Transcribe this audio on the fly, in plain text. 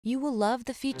You will love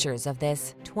the features of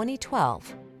this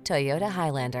 2012 Toyota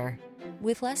Highlander.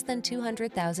 With less than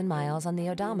 200,000 miles on the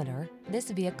odometer, this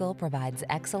vehicle provides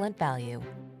excellent value.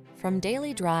 From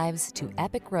daily drives to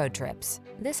epic road trips,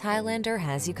 this Highlander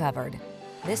has you covered.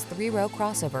 This 3-row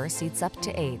crossover seats up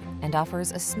to 8 and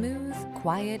offers a smooth,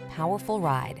 quiet, powerful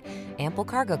ride, ample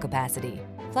cargo capacity,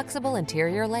 flexible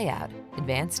interior layout,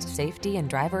 advanced safety and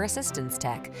driver assistance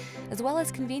tech, as well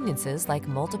as conveniences like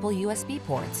multiple USB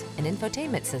ports, an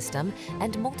infotainment system,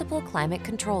 and multiple climate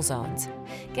control zones.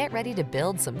 Get ready to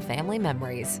build some family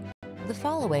memories. The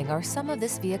following are some of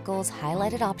this vehicle's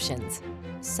highlighted options: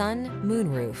 sun,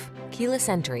 moonroof, keyless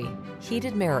entry,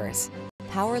 heated mirrors,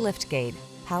 power liftgate,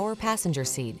 power passenger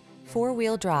seat,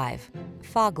 4-wheel drive,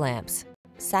 fog lamps,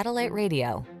 satellite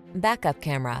radio, backup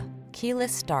camera,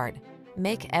 keyless start.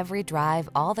 Make every drive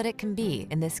all that it can be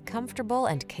in this comfortable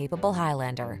and capable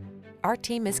Highlander. Our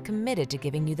team is committed to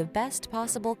giving you the best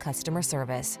possible customer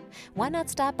service. Why not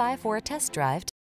stop by for a test drive